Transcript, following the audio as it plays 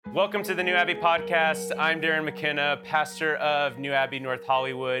Welcome to the New Abbey Podcast. I'm Darren McKenna, pastor of New Abbey, North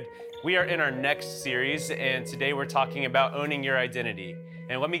Hollywood. We are in our next series, and today we're talking about owning your identity.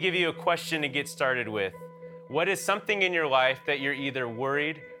 And let me give you a question to get started with. What is something in your life that you're either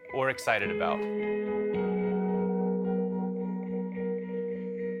worried or excited about?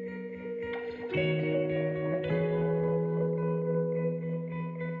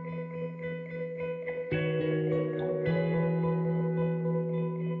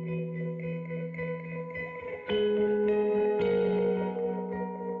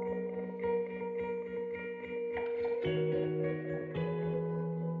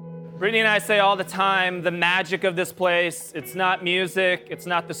 Brittany and I say all the time, the magic of this place, it's not music, it's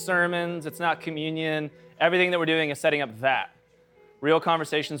not the sermons, it's not communion. Everything that we're doing is setting up that. Real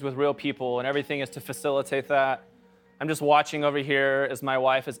conversations with real people, and everything is to facilitate that. I'm just watching over here as my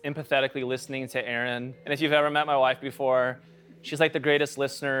wife is empathetically listening to Aaron. And if you've ever met my wife before, she's like the greatest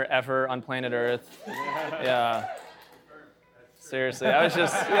listener ever on planet Earth. Yeah. Seriously,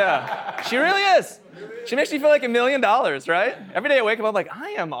 she really is. She makes me feel like $1 million, right? Every day I wake up, I'm like,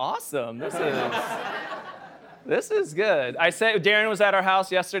 I am awesome. This is good. Darren was at our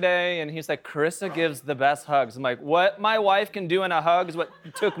house yesterday, and he's like, Carissa gives the best hugs. I'm like, what my wife can do in a hug is what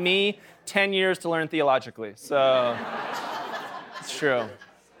took me 10 years to learn theologically. So, it's true.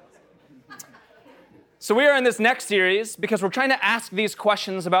 So we are in this next series because we're trying to ask these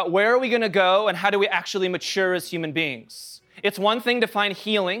questions about where are we going to go and how do we actually mature as human beings. It's one thing to find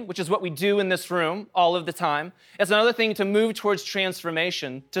healing, which is what we do in this room all of the time. It's another thing to move towards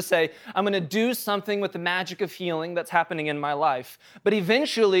transformation, to say, I'm going to do something with the magic of healing that's happening in my life. But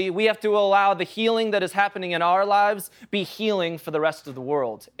eventually, we have to allow the healing that is happening in our lives be healing for the rest of the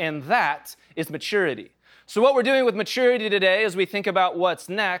world. And that is maturity. So what we're doing with maturity today as we think about what's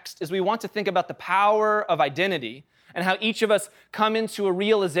next is we want to think about the power of identity and how each of us come into a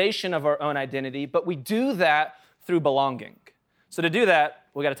realization of our own identity, but we do that through belonging. So to do that,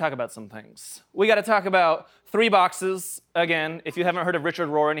 we got to talk about some things. We got to talk about 3 boxes. Again, if you haven't heard of Richard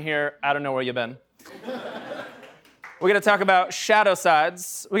Rohr in here, I don't know where you've been. We're going to talk about shadow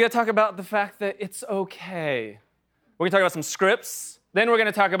sides. We got to talk about the fact that it's okay. We're going to talk about some scripts. Then we're going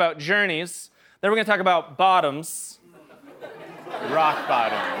to talk about journeys. Then we're going to talk about bottoms. Rock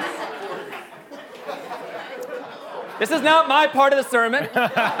bottoms. This is not my part of the sermon.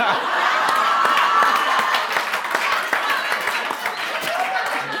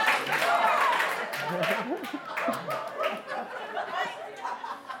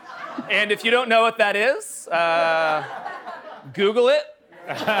 And if you don't know what that is, Google it.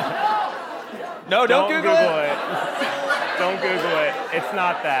 No, don't Google it. Don't Google it. It's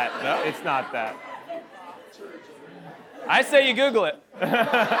not that. No, it's not that. I say you Google it.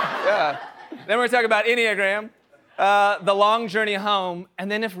 Yeah. Then we're going to talk about Enneagram, the long journey home,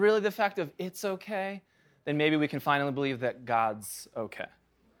 and then if really the fact of it's okay, then maybe we can finally believe that God's okay.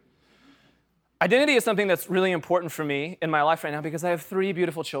 Identity is something that's really important for me in my life right now because I have 3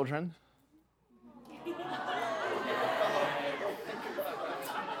 beautiful children.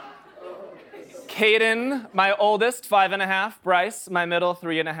 Caden, my oldest, 5.5, Bryce, my middle,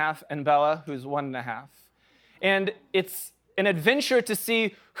 3.5, and Bella, who's 1.5. And it's an adventure to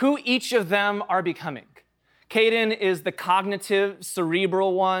see who each of them are becoming. Caden is the cognitive,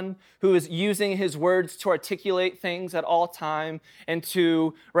 cerebral one who is using his words to articulate things at all time and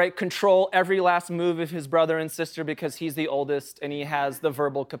to control every last move of his brother and sister because he's the oldest and he has the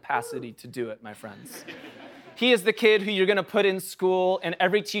verbal capacity to do it, my friends. He is the kid who you're going to put in school and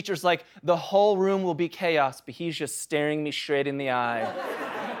every teacher's like, the whole room will be chaos, but he's just staring me straight in the eye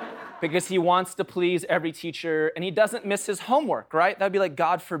because he wants to please every teacher and he doesn't miss his homework, right? That'd be like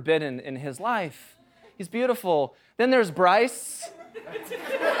God forbidden in his life. He's beautiful. Then there's Bryce.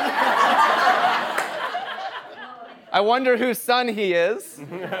 I wonder whose son he is.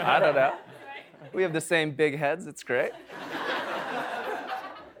 I don't know. We have the same big heads. It's great.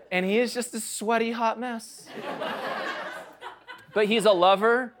 And he is just a sweaty, hot mess. But he's a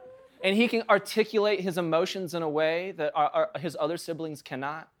lover, and he can articulate his emotions in a way that his other siblings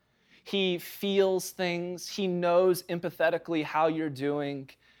cannot. He feels things. He knows empathetically how you're doing.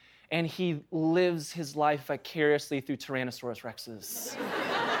 And he lives his life vicariously through Tyrannosaurus Rexes.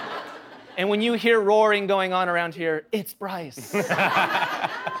 And when you hear roaring going on around here, it's Bryce. It's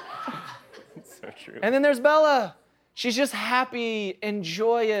so true. And then there's Bella. She's just happy and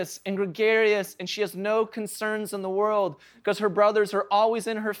joyous and gregarious, and she has no concerns in the world because her brothers are always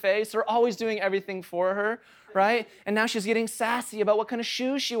in her face. They're always doing everything for her, right? And now she's getting sassy about what kind of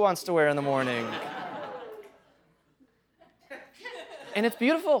shoes she wants to wear in the morning. And it's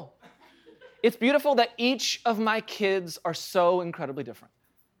beautiful. It's beautiful that each of my kids are so incredibly different.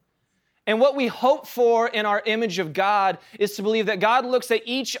 And what we hope for in our image of God is to believe that God looks at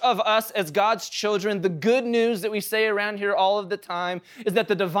each of us as God's children. The good news that we say around here all of the time is that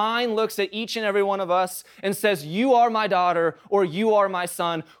the divine looks at each and every one of us and says, you are my daughter, or you are my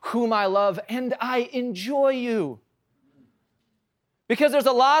son, whom I love, and I enjoy you. Because there's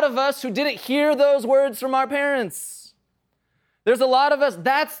a lot of us who didn't hear those words from our parents. There's a lot of us,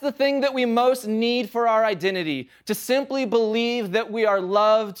 that's the thing that we most need for our identity, to simply believe that we are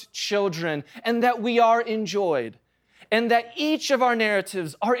loved children and that we are enjoyed, and that each of our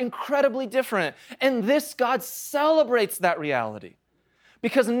narratives are incredibly different. And this God celebrates that reality,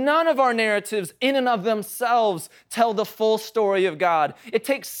 because none of our narratives in and of themselves tell the full story of God. It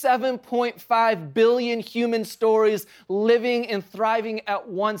takes 7.5 billion human stories living and thriving at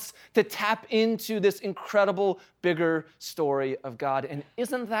once to tap into this incredible, bigger story of God. And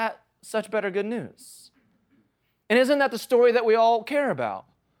isn't that such better good news? And isn't that the story that we all care about?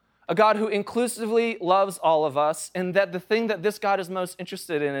 A God who inclusively loves all of us, and that the thing that this God is most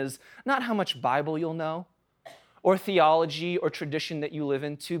interested in is not how much Bible you'll know, or theology or tradition that you live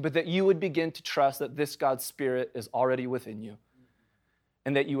into, but that you would begin to trust that this God's Spirit is already within you,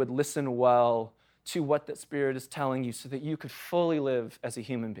 and that you would listen well to what that Spirit is telling you so that you could fully live as a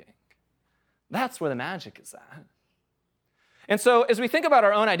human being. That's where the magic is at. And so as we think about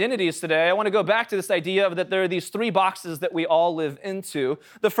our own identities today, I want to go back to this idea of that there are these three boxes that we all live into.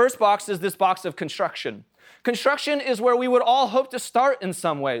 The first box is this box of construction. Construction is where we would all hope to start in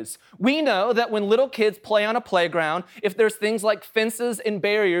some ways. We know that when little kids play on a playground, if there's things like fences and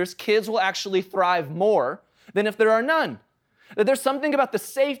barriers, kids will actually thrive more than if there are none. That there's something about the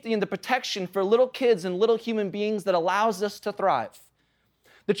safety and the protection for little kids and little human beings that allows us to thrive.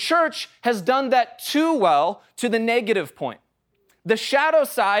 The church has done that too well to the negative point. The shadow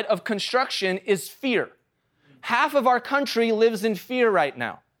side of construction is fear. Half of our country lives in fear right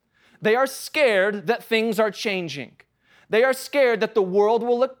now. They are scared that things are changing. They are scared that the world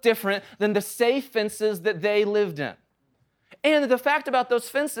will look different than the safe fences that they lived in. And the fact about those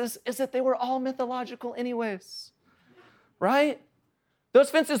fences is that they were all mythological anyways, right?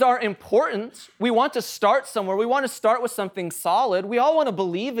 Those fences are important. We want to start somewhere. We want to start with something solid. We all want to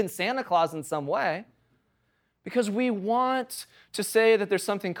believe in Santa Claus in some way because we want to say that there's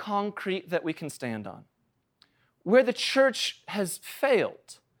something concrete that we can stand on. Where the church has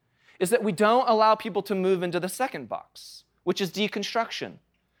failed is that we don't allow people to move into the second box, which is deconstruction.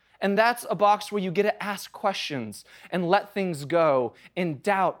 And that's a box where you get to ask questions and let things go and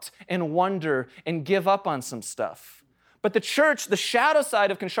doubt and wonder and give up on some stuff. But the church, the shadow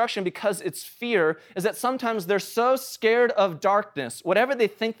side of construction, because it's fear, is that sometimes they're so scared of darkness, whatever they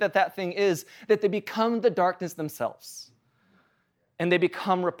think that that thing is, that they become the darkness themselves. And they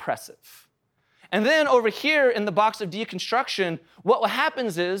become repressive. And then over here in the box of deconstruction, what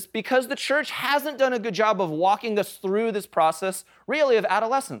happens is, because the church hasn't done a good job of walking us through this process, really, of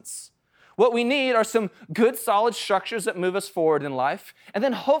adolescence, what we need are some good, solid structures that move us forward in life. And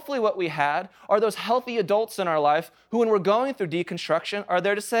then hopefully what we had are those healthy adults in our life who, when we're going through deconstruction, are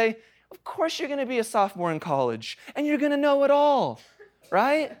there to say, of course you're going to be a sophomore in college, and you're going to know it all,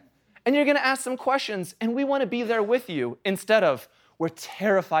 right? And you're going to ask some questions, and we want to be there with you, instead of, we're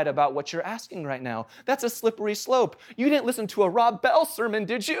terrified about what you're asking right now. That's a slippery slope. You didn't listen to a Rob Bell sermon,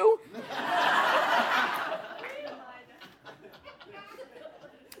 did you?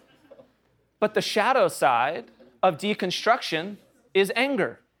 But the shadow side of deconstruction is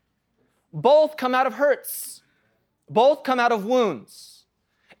anger. Both come out of hurts. Both come out of wounds.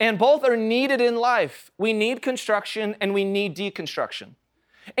 And both are needed in life. We need construction and we need deconstruction.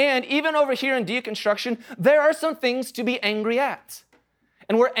 And even over here in deconstruction, there are some things to be angry at.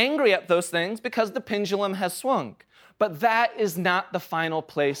 And we're angry at those things because the pendulum has swung. But that is not the final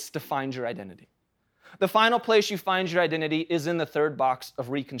place to find your identity. The final place you find your identity is in the third box of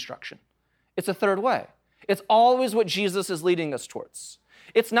reconstruction. It's a third way. It's always what Jesus is leading us towards.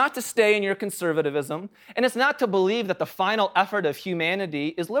 It's not to stay in your conservatism, and it's not to believe that the final effort of humanity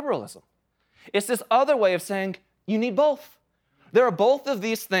is liberalism. It's this other way of saying you need both. There are both of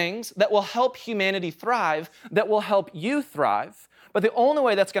these things that will help humanity thrive, that will help you thrive. But the only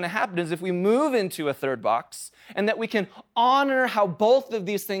way that's going to happen is if we move into a third box and that we can honor how both of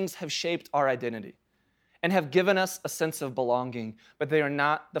these things have shaped our identity and have given us a sense of belonging, but they are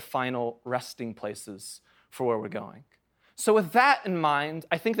not the final resting places for where we're going. So with that in mind,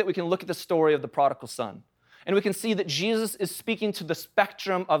 I think that we can look at the story of the prodigal son. And we can see that Jesus is speaking to the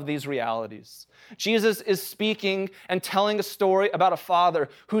spectrum of these realities. Jesus is speaking and telling a story about a father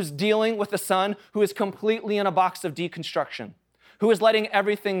who's dealing with a son who is completely in a box of deconstruction, who is letting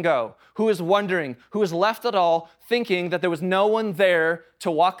everything go, who is wondering, who has left it all, thinking that there was no one there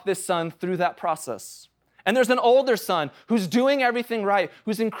to walk this son through that process. And there's an older son who's doing everything right,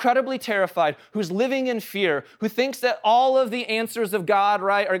 who's incredibly terrified, who's living in fear, who thinks that all of the answers of God,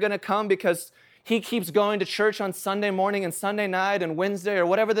 right, are going to come because he keeps going to church on Sunday morning and Sunday night and Wednesday or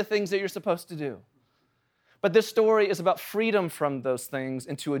whatever the things that you're supposed to do. But this story is about freedom from those things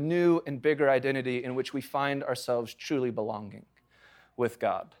into a new and bigger identity in which we find ourselves truly belonging with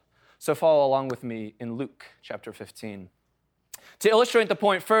God. So follow along with me in Luke chapter 15. To illustrate the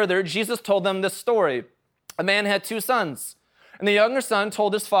point further, Jesus told them this story. A man had 2 sons, and the younger son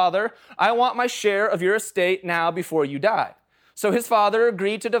told his father, "I want my share of your estate now before you die." So his father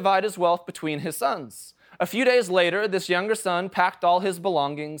agreed to divide his wealth between his sons. A few days later, this younger son packed all his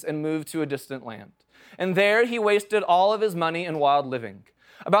belongings and moved to a distant land. And there he wasted all of his money in wild living.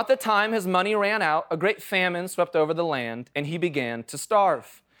 About the time his money ran out, a great famine swept over the land, and he began to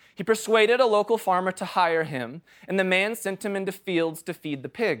starve. He persuaded a local farmer to hire him, and the man sent him into fields to feed the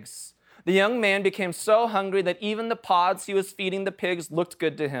pigs. The young man became so hungry that even the pods he was feeding the pigs looked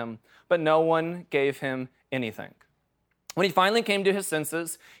good to him, but no one gave him anything. When he finally came to his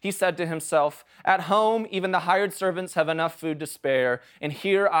senses, he said to himself, "At home, even the hired servants have enough food to spare, and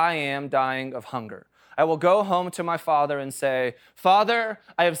here I am dying of hunger. I will go home to my father and say, 'Father,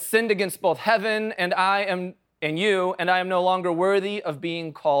 I have sinned against both heaven and you, and I am no longer worthy of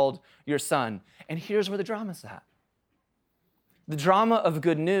being called your son.'" And here's where the drama's at. The drama of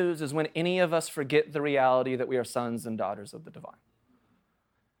good news is when any of us forget the reality that we are sons and daughters of the divine.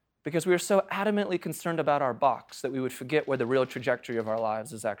 Because we are so adamantly concerned about our box that we would forget where the real trajectory of our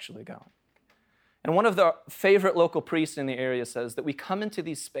lives is actually going. And one of the favorite local priests in the area says that we come into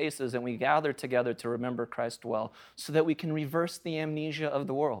these spaces and we gather together to remember Christ well so that we can reverse the amnesia of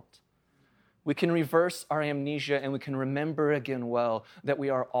the world. We can reverse our amnesia and we can remember again well that we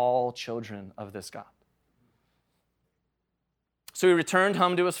are all children of this God. So he returned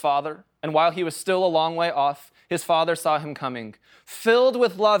home to his father, and while he was still a long way off, his father saw him coming. Filled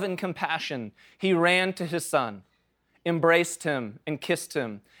with love and compassion, he ran to his son, embraced him, and kissed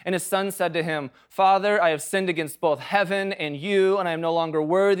him. And his son said to him, "Father, I have sinned against both heaven and you, and I am no longer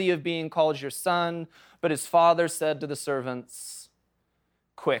worthy of being called your son." But his father said to the servants,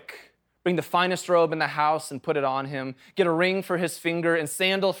 "Quick, bring the finest robe in the house and put it on him. Get a ring for his finger and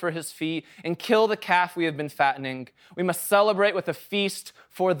sandal for his feet, and kill the calf we have been fattening. We must celebrate with a feast,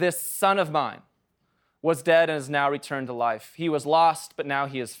 for this son of mine was dead and is now returned to life. He was lost, but now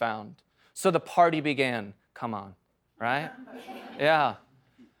he is found." So the party began. Come on, right? Yeah.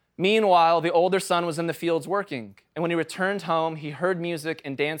 Meanwhile, the older son was in the fields working. And when he returned home, he heard music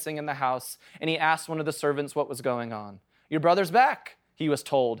and dancing in the house, and he asked one of the servants what was going on. "Your brother's back," he was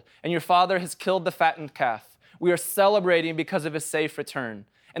told, "and your father has killed the fattened calf. We are celebrating because of his safe return."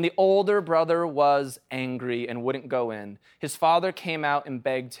 And the older brother was angry and wouldn't go in. His father came out and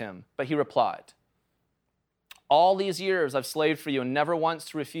begged him, but he replied, "All these years I've slaved for you and never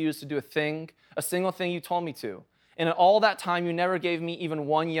once refused to do a single thing you told me to. And in all that time, you never gave me even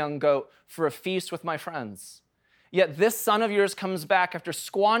one young goat for a feast with my friends. Yet this son of yours comes back after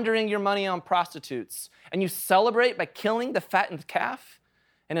squandering your money on prostitutes, and you celebrate by killing the fattened calf?"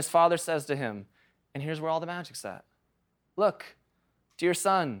 And his father says to him, and here's where all the magic's at, "Look, dear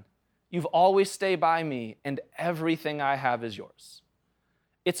son, you've always stayed by me, and everything I have is yours."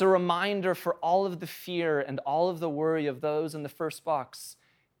 It's a reminder for all of the fear and all of the worry of those in the first box.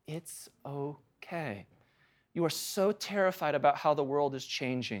 It's okay. You are so terrified about how the world is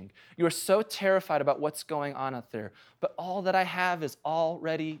changing. You are so terrified about what's going on out there. But all that I have is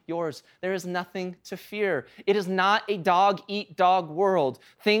already yours. There is nothing to fear. It is not a dog-eat-dog world.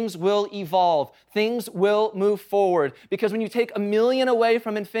 Things will evolve. Things will move forward. Because when you take 1,000,000 away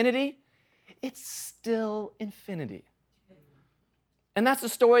from infinity, it's still infinity. And that's the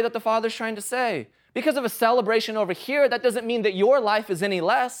story that the Father's trying to say. Because of a celebration over here, that doesn't mean that your life is any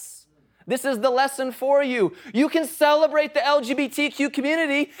less. This is the lesson for you. You can celebrate the LGBTQ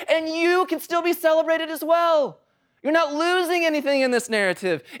community, and you can still be celebrated as well. You're not losing anything in this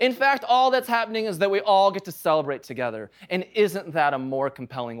narrative. In fact, all that's happening is that we all get to celebrate together. And isn't that a more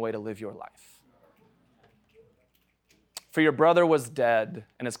compelling way to live your life? For your brother was dead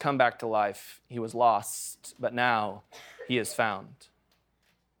and has come back to life. He was lost, but now he is found.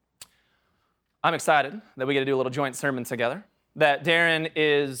 I'm excited that we get to do a little joint sermon together, that Darren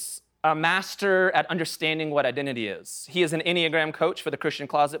is a master at understanding what identity is. He is an Enneagram coach for the Christian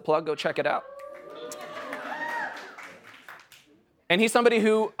Closet Plug. Go check it out. And he's somebody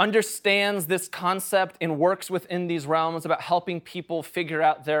who understands this concept and works within these realms about helping people figure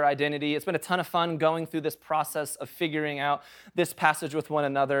out their identity. It's been a ton of fun going through this process of figuring out this passage with one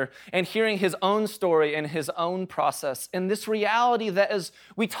another and hearing his own story and his own process. And this reality that as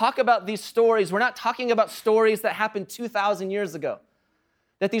we talk about these stories, we're not talking about stories that happened 2,000 years ago.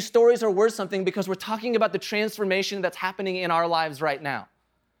 That these stories are worth something because we're talking about the transformation that's happening in our lives right now.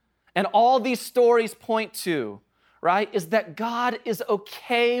 And all these stories point to, right, is that God is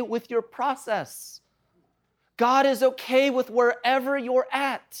okay with your process. God is okay with wherever you're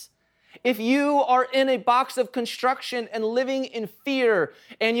at. If you are in a box of construction and living in fear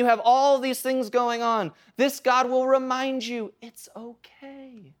and you have all these things going on, this God will remind you it's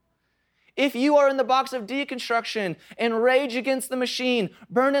okay. If you are in the box of deconstruction and rage against the machine,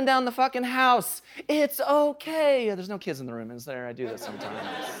 burning down the fucking house, it's okay. There's no kids in the room, is there? I do this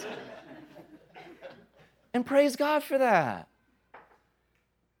sometimes. And praise God for that.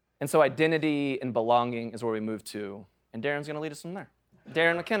 And so identity and belonging is where we move to. And Darren's going to lead us from there.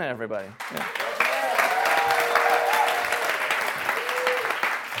 Darren McKenna, everybody. Yeah.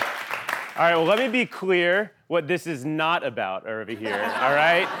 All right, well, let me be clear what this is not about over here, all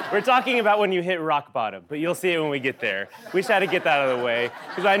right? We're talking about when you hit rock bottom, but you'll see it when we get there. We just had to get that out of the way,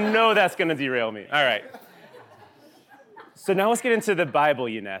 because I know that's going to derail me. All right. So now let's get into the Bible,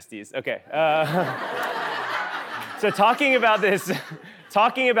 you nasties. Okay. So talking about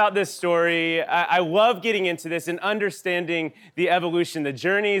this story, I love getting into this and understanding the evolution, the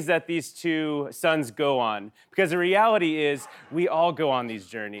journeys that these two sons go on. Because the reality is, we all go on these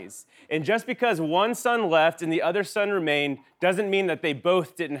journeys. And just because one son left and the other son remained doesn't mean that they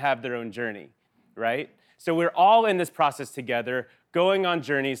both didn't have their own journey, right? So we're all in this process together, going on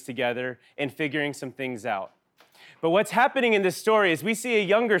journeys together and figuring some things out. But what's happening in this story is we see a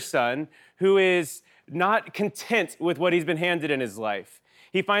younger son who is not content with what he's been handed in his life.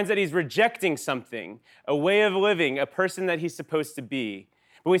 He finds that he's rejecting something, a way of living, a person that he's supposed to be.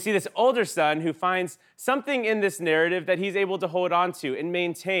 But we see this older son who finds something in this narrative that he's able to hold on to and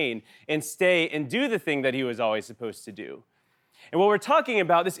maintain and stay and do the thing that he was always supposed to do. And what we're talking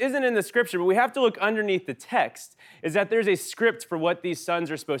about, this isn't in the scripture, but we have to look underneath the text, is that there's a script for what these sons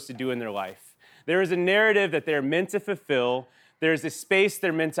are supposed to do in their life. There is a narrative that they're meant to fulfill. There's a space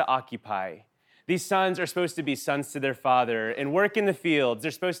they're meant to occupy. These sons are supposed to be sons to their father and work in the fields.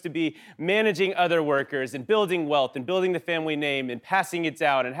 They're supposed to be managing other workers and building wealth and building the family name and passing it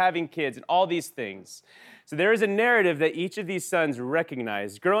down and having kids and all these things. So there is a narrative that each of these sons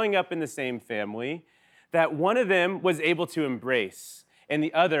recognized growing up in the same family that one of them was able to embrace and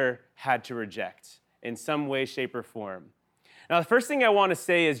the other had to reject in some way, shape, or form. Now, the first thing I want to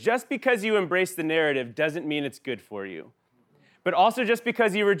say is just because you embrace the narrative doesn't mean it's good for you. But also just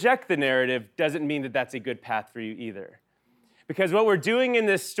because you reject the narrative doesn't mean that that's a good path for you either. Because what we're doing in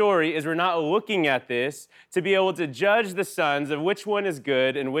this story is we're not looking at this to be able to judge the sons of which one is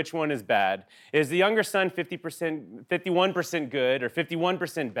good and which one is bad. Is the younger son 51% good or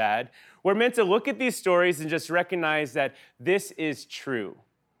 51% bad? We're meant to look at these stories and just recognize that this is true.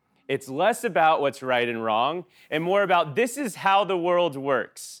 It's less about what's right and wrong and more about this is how the world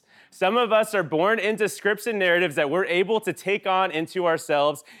works. Some of us are born into scripts and narratives that we're able to take on into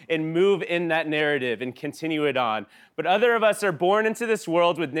ourselves and move in that narrative and continue it on. But other of us are born into this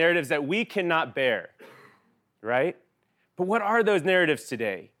world with narratives that we cannot bear, right? But what are those narratives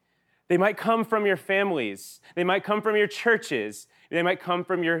today? They might come from your families. They might come from your churches. They might come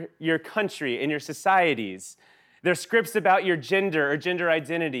from your country and your societies. They're scripts about your gender or gender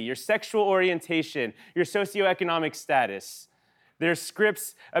identity, your sexual orientation, your socioeconomic status. There's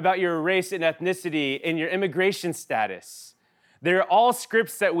scripts about your race and ethnicity and your immigration status. They're all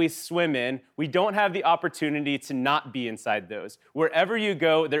scripts that we swim in. We don't have the opportunity to not be inside those. Wherever you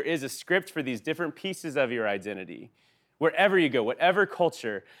go, there is a script for these different pieces of your identity. Wherever you go, whatever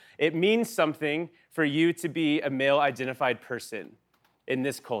culture, it means something for you to be a male-identified person in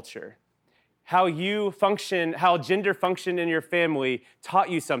this culture. How you function, how gender functioned in your family taught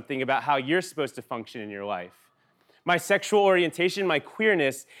you something about how you're supposed to function in your life. My sexual orientation, my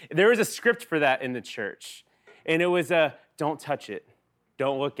queerness, there was a script for that in the church. And it was don't touch it,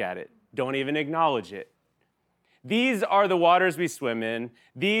 don't look at it, don't even acknowledge it. These are the waters we swim in.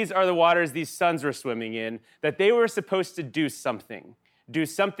 These are the waters these sons were swimming in, that they were supposed to do something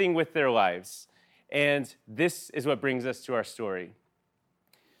with their lives. And this is what brings us to our story.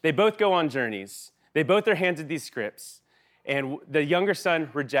 They both go on journeys. They both are handed these scripts, and the younger son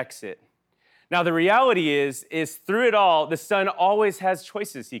rejects it. Now, the reality is through it all, the son always has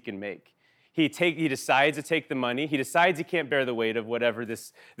choices he can make. He decides to take the money. He decides he can't bear the weight of whatever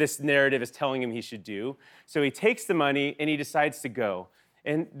this narrative is telling him he should do. So he takes the money and he decides to go.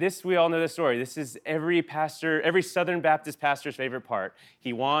 And this, we all know the story. This is every Southern Baptist pastor's favorite part.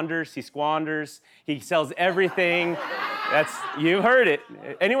 He wanders, he squanders, he sells everything. You've heard it.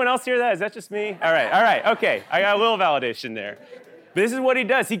 Anyone else hear that? Is that just me? All right, okay. I got a little validation there. But this is what he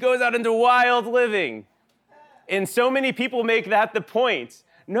does. He goes out into wild living. And so many people make that the point.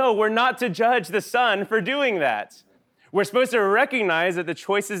 No, we're not to judge the son for doing that. We're supposed to recognize that the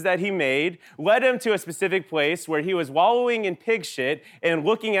choices that he made led him to a specific place where he was wallowing in pig shit and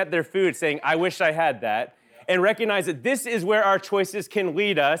looking at their food saying, I wish I had that, and recognize that this is where our choices can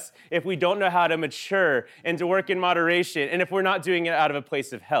lead us if we don't know how to mature and to work in moderation and if we're not doing it out of a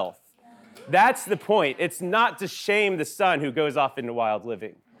place of health. That's the point. It's not to shame the son who goes off into wild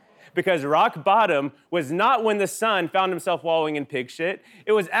living. Because rock bottom was not when the son found himself wallowing in pig shit.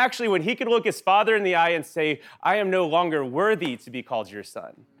 It was actually when he could look his father in the eye and say, I am no longer worthy to be called your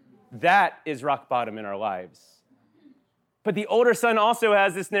son. That is rock bottom in our lives. But the older son also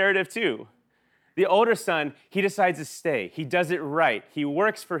has this narrative too. The older son, he decides to stay. He does it right. He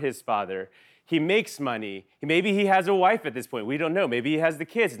works for his father. He makes money. Maybe he has a wife at this point. We don't know. Maybe he has the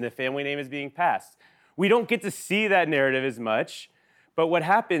kids and the family name is being passed. We don't get to see that narrative as much. But what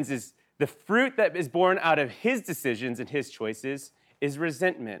happens is the fruit that is born out of his decisions and his choices is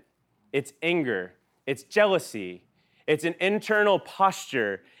resentment. It's anger. It's jealousy. It's an internal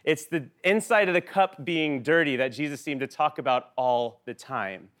posture. It's the inside of the cup being dirty that Jesus seemed to talk about all the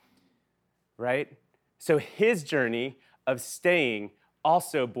time, right? So his journey of staying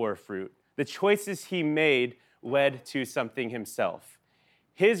also bore fruit. The choices he made led to something himself.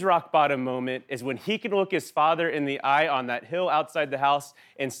 His rock bottom moment is when he can look his father in the eye on that hill outside the house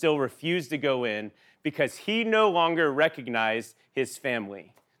and still refuse to go in because he no longer recognized his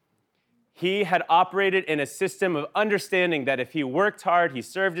family. He had operated in a system of understanding that if he worked hard, he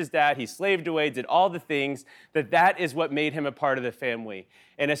served his dad, he slaved away, did all the things, that is what made him a part of the family.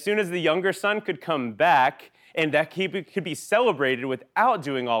 And as soon as the younger son could come back and that he could be celebrated without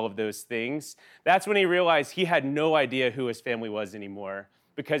doing all of those things, that's when he realized he had no idea who his family was anymore,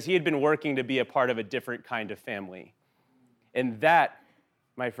 because he had been working to be a part of a different kind of family. And that,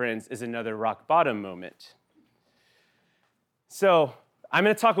 my friends, is another rock bottom moment. So I'm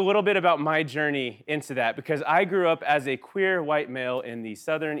going to talk a little bit about my journey into that, because I grew up as a queer white male in the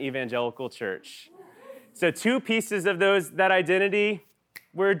Southern Evangelical Church. So 2 pieces of that identity,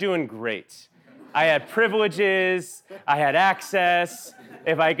 we're doing great. I had privileges, I had access.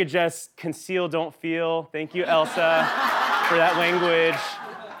 If I could just conceal, don't feel. Thank you, Elsa, for that language.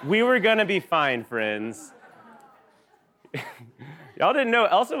 We were gonna be fine, friends. Y'all didn't know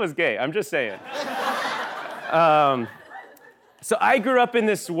Elsa was gay, I'm just saying. So I grew up in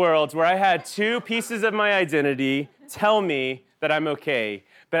this world where I had 2 pieces of my identity tell me that I'm okay.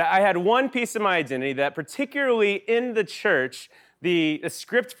 But I had one piece of my identity that, particularly in the church, the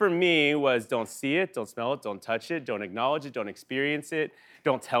script for me was don't see it, don't smell it, don't touch it, don't acknowledge it, don't experience it,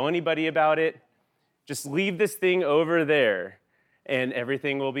 don't tell anybody about it. Just leave this thing over there and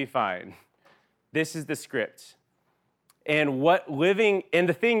everything will be fine. This is the script. And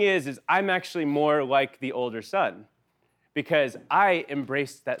the thing is I'm actually more like the older son because I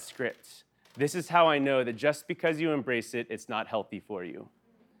embraced that script. This is how I know that just because you embrace it, it's not healthy for you.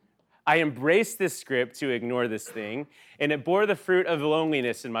 I embraced this script to ignore this thing, and it bore the fruit of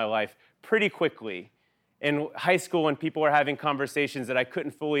loneliness in my life pretty quickly. In high school, when people were having conversations that I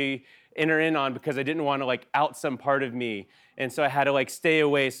couldn't fully enter in on because I didn't want to out some part of me, and so I had to stay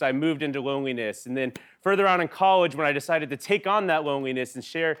away, so I moved into loneliness. And then further on in college, when I decided to take on that loneliness and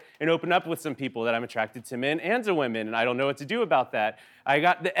share and open up with some people, that I'm attracted to men and to women, and I don't know what to do about that. I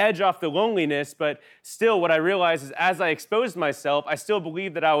got the edge off the loneliness, but still what I realized is as I exposed myself, I still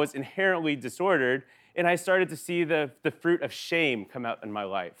believed that I was inherently disordered, and I started to see the fruit of shame come out in my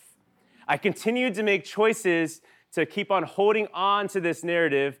life. I continued to make choices to keep on holding on to this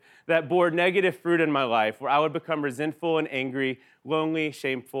narrative that bore negative fruit in my life, where I would become resentful and angry, lonely,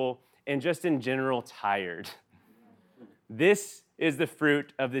 shameful, and just in general tired. This is the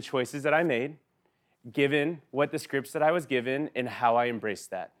fruit of the choices that I made, given what the scripts that I was given and how I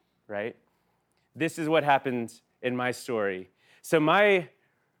embraced that, right? This is what happened in my story. So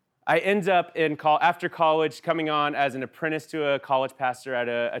I end up after college coming on as an apprentice to a college pastor at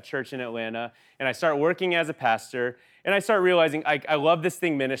a church in Atlanta, and I start working as a pastor, and I start realizing I love this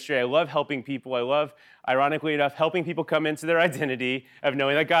thing ministry. I love helping people. I love, ironically enough, helping people come into their identity of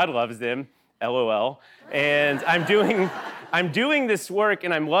knowing that God loves them. LOL. And I'm doing this work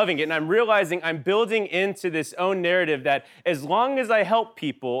and I'm loving it, and I'm realizing I'm building into this own narrative that as long as I help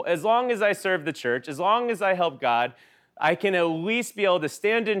people, as long as I serve the church, as long as I help God, I can at least be able to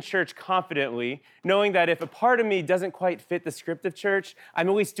stand in church confidently, knowing that if a part of me doesn't quite fit the script of church, I'm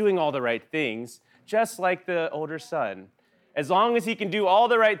at least doing all the right things, just like the older son. As long as he can do all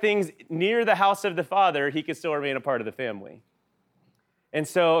the right things near the house of the Father, he can still remain a part of the family. And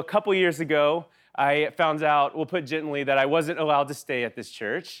so a couple years ago, I found out, we'll put gently, that I wasn't allowed to stay at this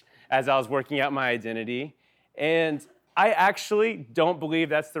church as I was working out my identity. And I actually don't believe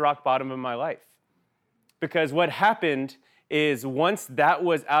that's the rock bottom of my life. Because what happened is once that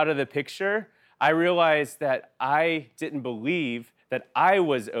was out of the picture, I realized that I didn't believe that I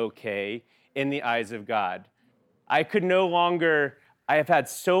was okay in the eyes of God. I have had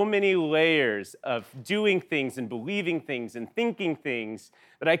so many layers of doing things and believing things and thinking things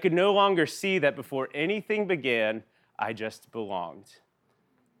that I could no longer see that before anything began, I just belonged.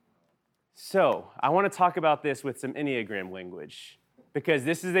 So I want to talk about this with some Enneagram language, because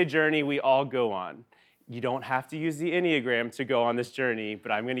this is a journey we all go on. You don't have to use the Enneagram to go on this journey,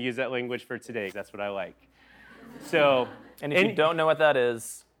 but I'm going to use that language for today. That's what I like. So, and if you don't know what that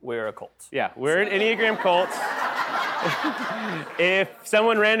is, we're a cult. Yeah, we're an Enneagram cult. If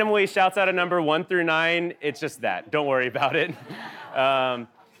someone randomly shouts out a number 1 through 9, it's just that. Don't worry about it.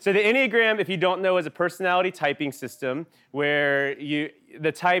 So the Enneagram, if you don't know, is a personality typing system where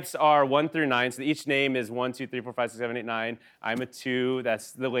the types are 1 through 9. So each name is 1, 2, 3, 4, 5, 6, 7, 8, 9. I'm a 2.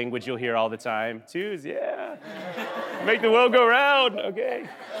 That's the language you'll hear all the time. 2s, yeah. Make the world go round. Okay.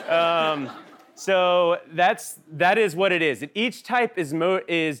 So that is what it is. And each type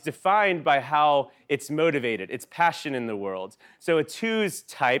is defined by how it's motivated, its passion in the world. So a 2's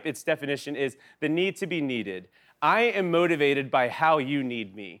type, its definition is the need to be needed. I am motivated by how you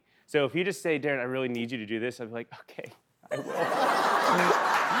need me. So if you just say, Darren, I really need you to do this, I'm like, okay, I will.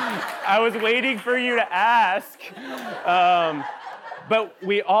 I was waiting for you to ask. But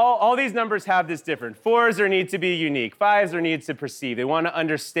all these numbers have this different. 4s are need to be unique. 5s are need to perceive. They want to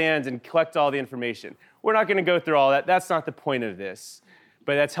understand and collect all the information. We're not going to go through all that. That's not the point of this.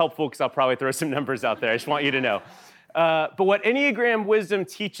 But that's helpful because I'll probably throw some numbers out there. I just want you to know. But what Enneagram wisdom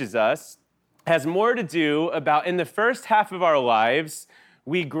teaches us has more to do about in the first half of our lives,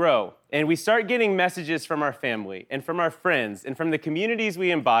 we grow. And we start getting messages from our family and from our friends and from the communities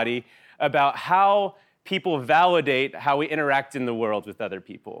we embody about how people validate how we interact in the world with other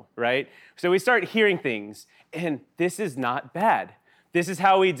people, right? So we start hearing things, and this is not bad. This is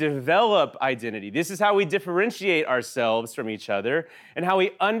how we develop identity. This is how we differentiate ourselves from each other and how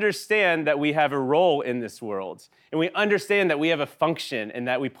we understand that we have a role in this world. And we understand that we have a function and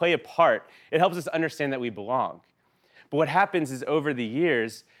that we play a part. It helps us understand that we belong. But what happens is over the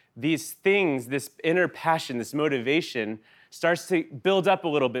years, these things, this inner passion, this motivation, starts to build up a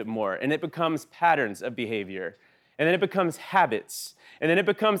little bit more, and it becomes patterns of behavior. And then it becomes habits. And then it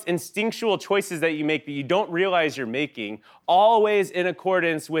becomes instinctual choices that you make that you don't realize you're making, always in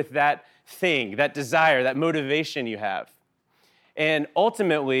accordance with that thing, that desire, that motivation you have. And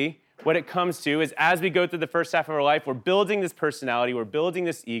ultimately, what it comes to is as we go through the first half of our life, we're building this personality, we're building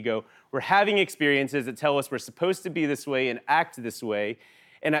this ego, we're having experiences that tell us we're supposed to be this way and act this way.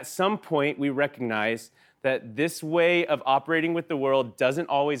 And at some point, we recognize that this way of operating with the world doesn't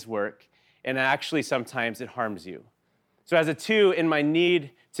always work, and actually sometimes it harms you. So as a 2, in my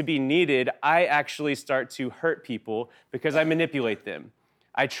need to be needed, I actually start to hurt people because I manipulate them.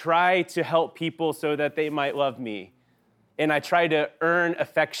 I try to help people so that they might love me. And I try to earn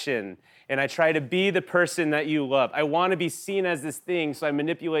affection. And I try to be the person that you love. I want to be seen as this thing, so I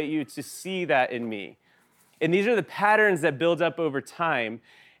manipulate you to see that in me. And these are the patterns that build up over time.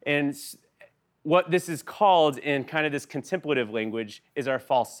 And what this is called in kind of this contemplative language is our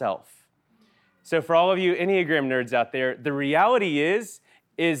false self. So for all of you Enneagram nerds out there, the reality is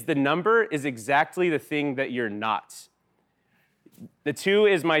the number is exactly the thing that you're not. The 2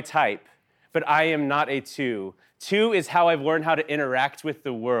 is my type, but I am not a 2. 2 is how I've learned how to interact with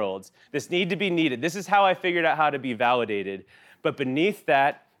the world. This need to be needed. This is how I figured out how to be validated. But beneath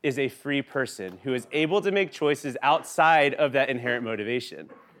that is a free person who is able to make choices outside of that inherent motivation.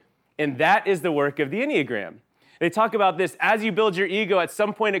 And that is the work of the Enneagram. They talk about this as you build your ego, at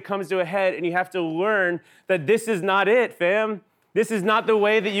some point it comes to a head and you have to learn that this is not it, fam. This is not the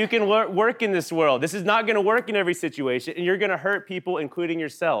way that you can work in this world. This is not going to work in every situation, and you're going to hurt people, including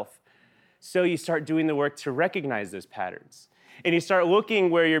yourself. So you start doing the work to recognize those patterns. And you start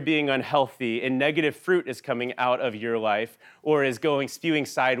looking where you're being unhealthy and negative fruit is coming out of your life or is spewing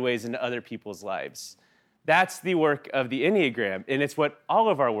sideways into other people's lives. That's the work of the Enneagram, and it's what all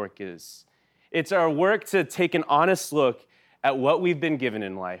of our work is. It's our work to take an honest look at what we've been given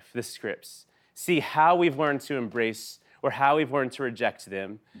in life, the scripts, see how we've learned to embrace or how we've learned to reject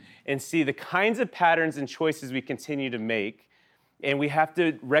them, and see the kinds of patterns and choices we continue to make. And we have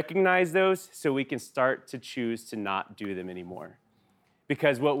to recognize those so we can start to choose to not do them anymore.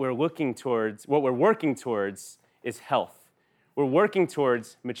 Because what we're working towards is health. We're working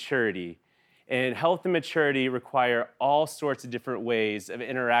towards maturity. And health and maturity require all sorts of different ways of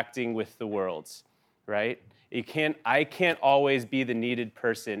interacting with the world, right? I can't always be the needed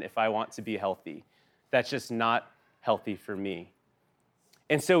person if I want to be healthy. That's just not healthy for me.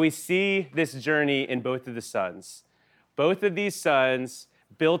 And so we see this journey in both of the sons. Both of these sons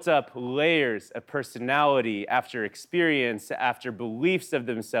built up layers of personality after experience, after beliefs of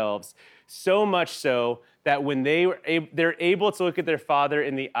themselves, so much so that when they're able to look at their father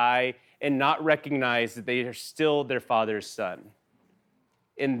in the eye and not recognize that they are still their father's son.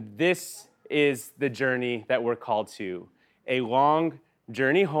 And this is the journey that we're called to, a long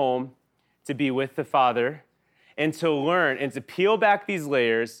journey home to be with the Father and to learn and to peel back these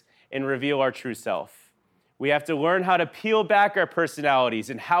layers and reveal our true self. We have to learn how to peel back our personalities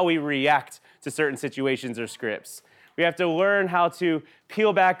and how we react to certain situations or scripts. We have to learn how to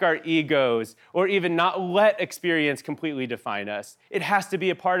peel back our egos or even not let experience completely define us. It has to be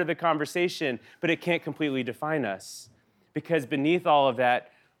a part of the conversation, but it can't completely define us. Because beneath all of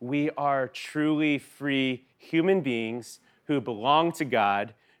that, we are truly free human beings who belong to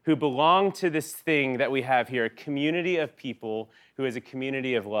God, who belong to this thing that we have here, a community of people who is a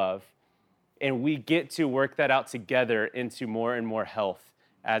community of love. And we get to work that out together into more and more health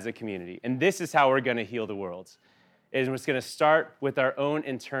as a community. And this is how we're going to heal the world. It's going to start with our own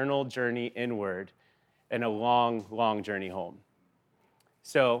internal journey inward and a long, long journey home.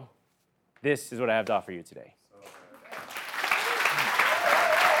 So this is what I have to offer you today.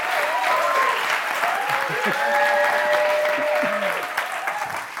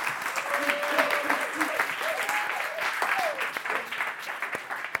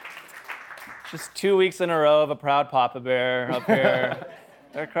 Just 2 weeks in a row of a proud Papa Bear up here.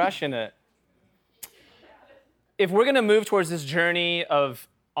 They're crushing it. If we're going to move towards this journey of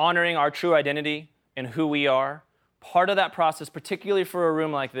honoring our true identity and who we are, part of that process, particularly for a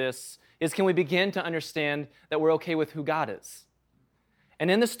room like this, is can we begin to understand that we're okay with who God is? And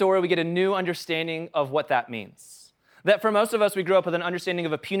in the story, we get a new understanding of what that means. That for most of us, we grew up with an understanding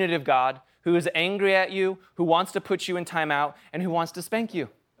of a punitive God who is angry at you, who wants to put you in timeout, and who wants to spank you.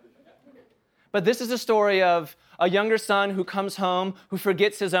 But this is a story of a younger son who comes home, who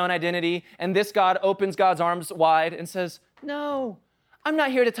forgets his own identity, and this God opens God's arms wide and says, no, I'm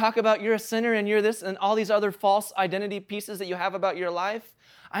not here to talk about you're a sinner and you're this and all these other false identity pieces that you have about your life.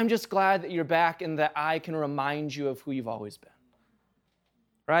 I'm just glad that you're back and that I can remind you of who you've always been.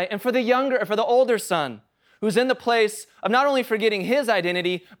 Right? And for the older son, who's in the place of not only forgetting his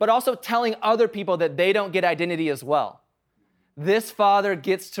identity, but also telling other people that they don't get identity as well. This father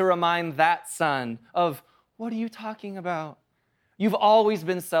gets to remind that son of, what are you talking about? You've always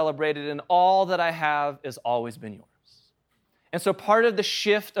been celebrated, and all that I have has always been yours. And so part of the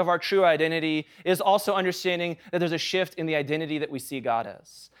shift of our true identity is also understanding that there's a shift in the identity that we see God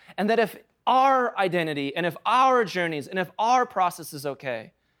as. And that if our identity, and if our journeys, and if our process is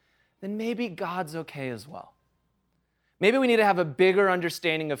okay, then maybe God's okay as well. Maybe we need to have a bigger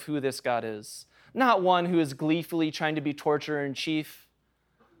understanding of who this God is. Not one who is gleefully trying to be torturer in chief,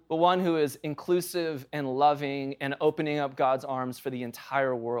 but one who is inclusive and loving and opening up God's arms for the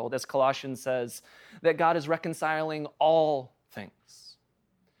entire world. As Colossians says, that God is reconciling all things.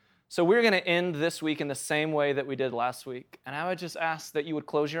 So we're going to end this week in the same way that we did last week. And I would just ask that you would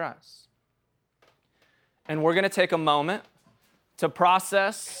close your eyes. And we're going to take a moment to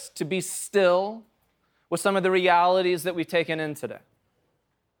process, to be still with some of the realities that we've taken in today.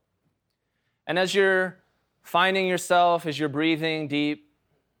 And as you're finding yourself, as you're breathing deep,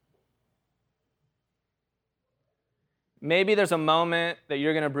 maybe there's a moment that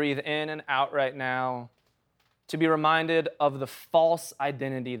you're going to breathe in and out right now to be reminded of the false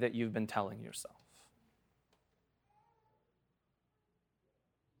identity that you've been telling yourself.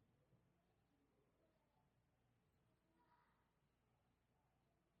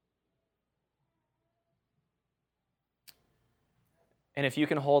 And if you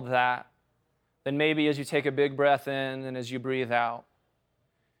can hold that, then maybe as you take a big breath in and as you breathe out,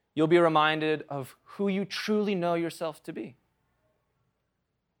 you'll be reminded of who you truly know yourself to be.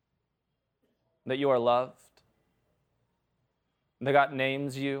 That you are loved, that God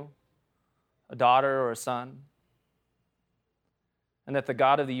names you a daughter or a son, and that the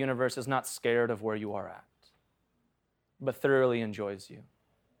God of the universe is not scared of where you are at, but thoroughly enjoys you.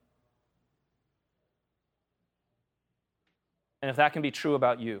 And if that can be true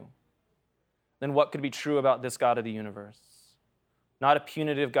about you, then what could be true about this God of the universe? Not a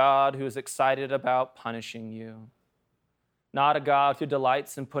punitive God who is excited about punishing you. Not a God who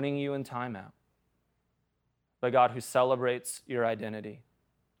delights in putting you in timeout. But a God who celebrates your identity,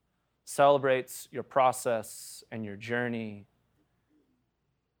 celebrates your process and your journey,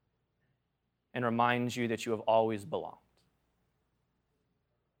 and reminds you that you have always belonged.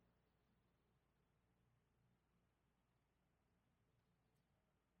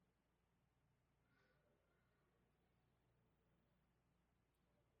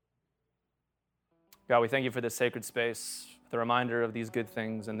 God, we thank you for this sacred space, the reminder of these good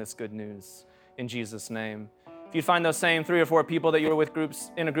things and this good news. In Jesus' name. If you find those same 3 or 4 people that you were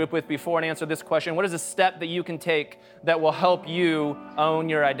in a group with before and answer this question, what is a step that you can take that will help you own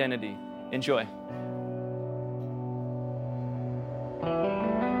your identity? Enjoy.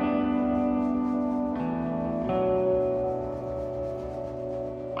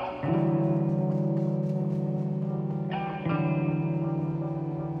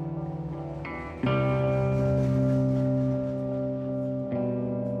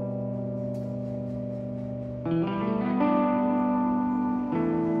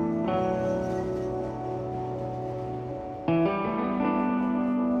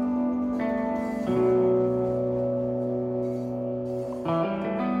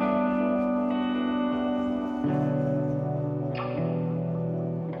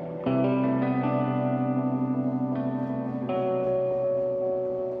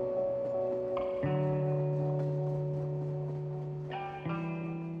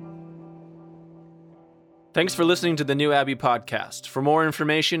 Thanks for listening to the New Abbey podcast. For more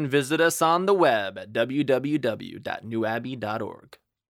information, visit us on the web at www.newabbey.org.